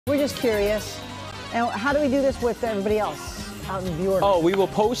just curious. And how do we do this with everybody else out in viewer? Oh, we will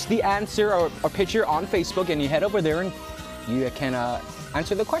post the answer or picture on Facebook, and you head over there and you can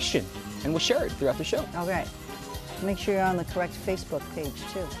answer the question, and we'll share it throughout the show. Okay. Make sure you're on the correct Facebook page,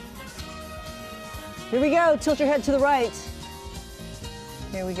 too. Here we go. Tilt your head to the right.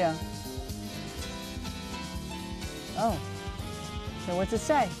 Here we go. Oh. So what's it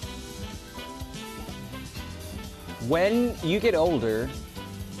say? When you get older,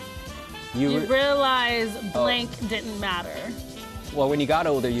 you realize blank didn't matter. Well, when you got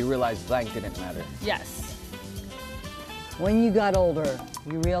older, you realized blank didn't matter. Yes. When you got older,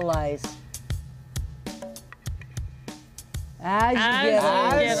 you realize as you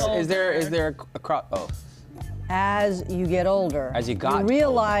get older. Is there a crop? Oh. As you get older, as you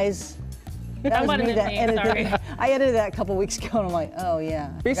realize. That was me that edited. Sorry. I edited that a couple weeks ago, and I'm like, oh yeah.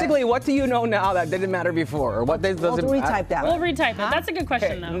 Basically, what do you know now that didn't matter before, or what doesn't? We'll retype that. We'll retype it. That's a good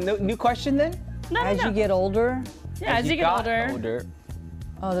question, though. New question then? No, as you get older. Yeah, as you get older.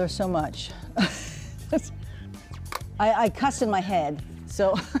 Oh, there's so much. I cuss in my head,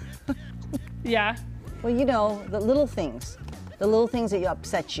 so. Yeah. Well, you know, the little things that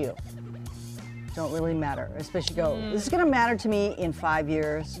upset you don't really matter. Especially this is gonna matter to me in 5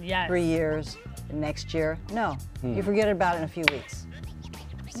 years, 3 years, next year. No, you forget about it in a few weeks.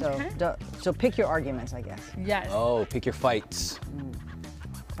 So, so pick your arguments, I guess. Yes. Oh, pick your fights.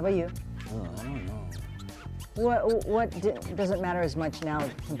 How about you? Oh, I don't know. What doesn't matter as much now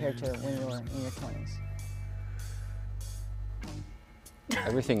compared to when you were in your 20s?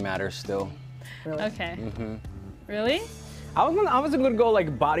 Everything matters still. Really? Okay. Really? I wasn't gonna go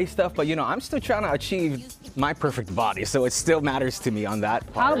like body stuff, but you know, I'm still trying to achieve my perfect body, so it still matters to me on that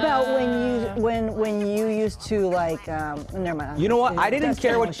part. How about when you used to like never mind. You know what? I didn't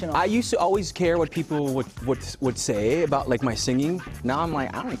care I used to always care what people would say about like my singing. Now I'm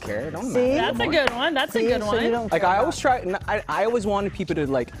like, I don't care. It don't matter. That's a good one. That's a good one. You don't like I always I always wanted people to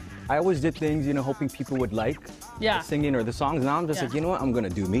like. I always did things, you know, hoping people would like the singing or the songs. Now I'm just like, you know what? I'm gonna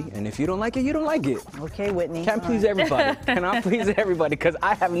do me, and if you don't like it, you don't like it. Okay, Whitney. Can't please everybody. Cannot please everybody because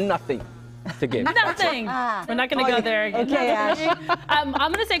I have nothing to give. Nothing. We're not gonna go there again. Okay, Ash. I'm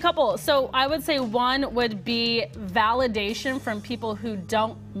gonna say a couple. So I would say one would be validation from people who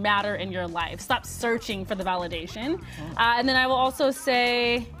don't matter in your life. Stop searching for the validation. And then I will also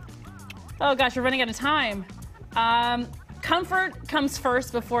say, oh gosh, we're running out of time. Comfort comes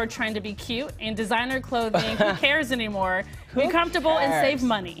first before trying to be cute, and designer clothing, who cares anymore? Be comfortable and save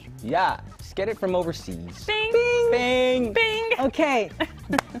money. Yeah, just get it from overseas. Bing! Bing! Bing! Bing! Okay.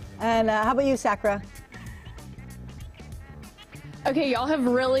 And how about you, Sakura? Okay, y'all have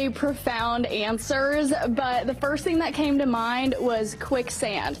really profound answers, but the first thing that came to mind was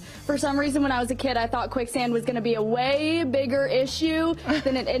quicksand. For some reason, when I was a kid, I thought quicksand was going to be a way bigger issue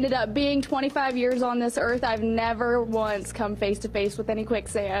than it ended up being. 25 years on this earth, I've never once come face to face with any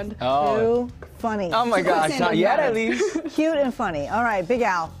quicksand. Oh. Too funny. Oh my gosh, not yet at least. Cute and funny. All right, Big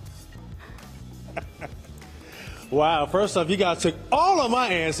Al. Wow, first off, you guys took all of my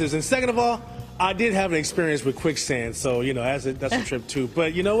answers, and second of all, I did have an experience with quicksand, so, you know, that's a trip too.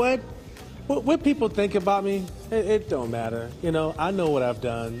 But you know what? What people think about me, it don't matter. You know, I know what I've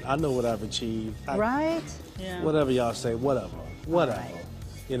done. I know what I've achieved. Right? Yeah. Whatever y'all say, whatever. Right.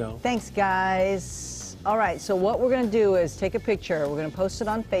 You know. Thanks, guys. All right, so what we're going to do is take a picture. We're going to post it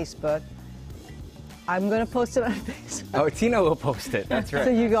on Facebook. I'm going to post it on Facebook. Oh, Tina will post it. That's right.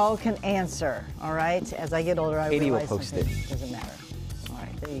 So you all can answer, all right? As I get older, I realize will post something it. doesn't matter. All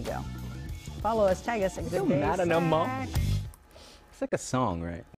right, there you go. Follow us, tag us. It don't matter no more. It's like a song, right?